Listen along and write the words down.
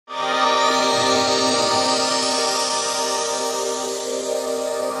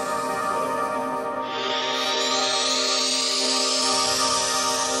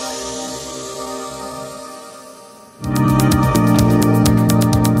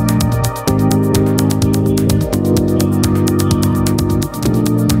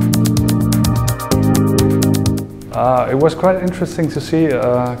It was quite interesting to see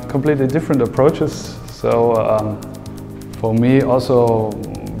completely different approaches. So for me also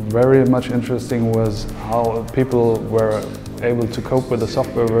very much interesting was how people were able to cope with the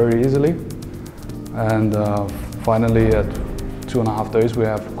software very easily. And finally at 2.5 days we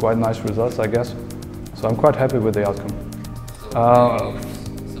have quite nice results, I guess. So I'm quite happy with the outcome.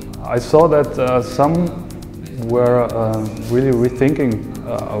 I saw that some were really rethinking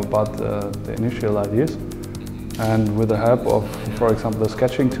about the initial ideas, and with the help of, for example, the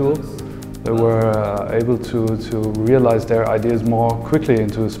sketching tool, they were able to realize their ideas more quickly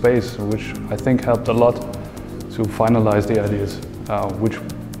into space, which I think helped a lot to finalize the ideas, which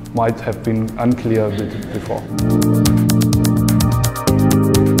might have been unclear a bit before.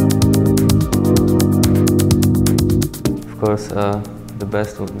 Of course, the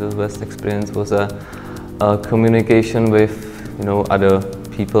best experience was communication with other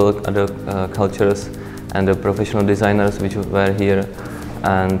people, other cultures, and the professional designers which were here,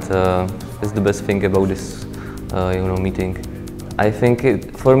 and it's the best thing about this meeting. I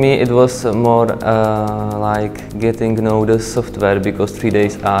think for me it was more like getting to know the software, because 3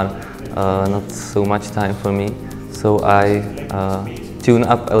 days are not so much time for me. So I tune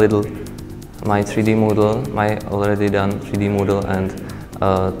up a little my 3D model, my already done 3D model, and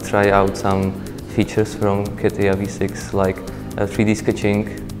try out some features from CATIA V6 like 3D sketching,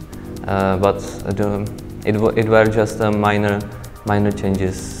 but it were just minor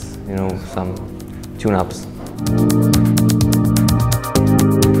changes, some tune-ups.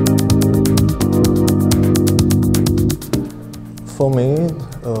 For me,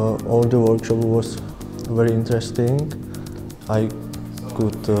 all the workshop was very interesting. I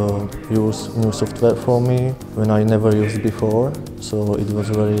could use new software for me when I never used before, so it was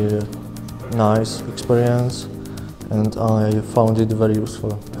a very nice experience and I found it very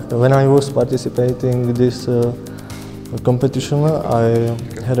useful. When I was participating in this competition, I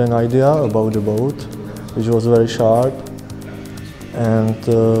had an idea about the boat, which was very sharp, and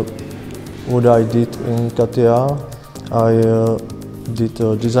what I did in CATIA, I did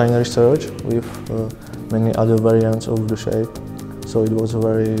design research with many other variants of the shape, so it was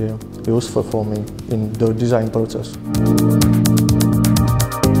very useful for me in the design process.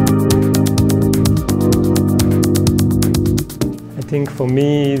 I think for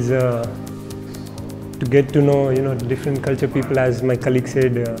me is to get to know different culture people, as my colleague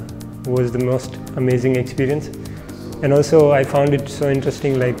said, was the most amazing experience. And also I found it so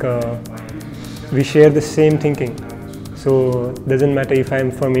interesting, like we share the same thinking. So it doesn't matter if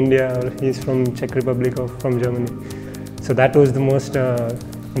I'm from India or he's from Czech Republic or from Germany. So that was the most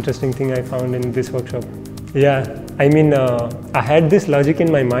interesting thing I found in this workshop. Yeah, I mean, I had this logic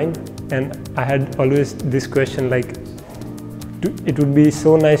in my mind, and I had always this question, like, it would be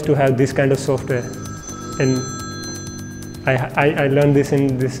so nice to have this kind of software. And I learned this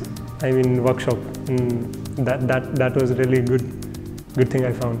in this, workshop, and that was really good thing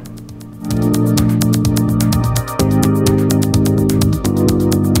I found.